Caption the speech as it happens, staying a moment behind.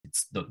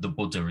the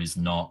Buddha is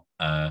not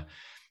a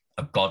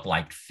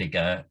godlike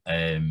figure.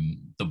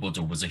 The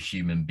Buddha was a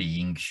human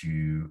being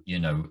who, you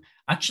know,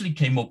 actually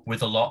came up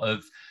with a lot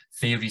of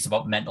theories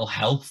about mental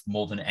health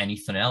more than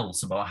anything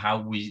else, about how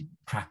we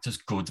practice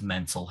good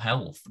mental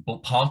health.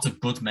 But part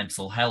of good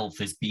mental health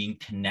is being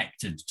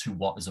connected to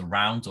what is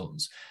around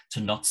us,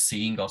 to not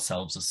seeing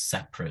ourselves as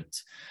separate.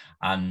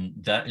 And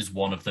that is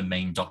one of the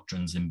main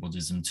doctrines in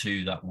Buddhism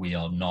too, that we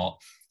are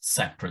not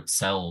separate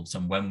selves.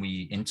 And when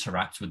we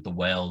interact with the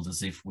world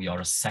as if we are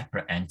a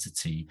separate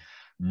entity,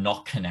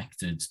 not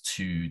connected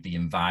to the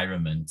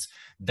environment,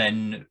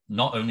 then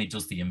not only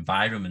does the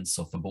environment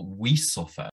suffer, but we suffer.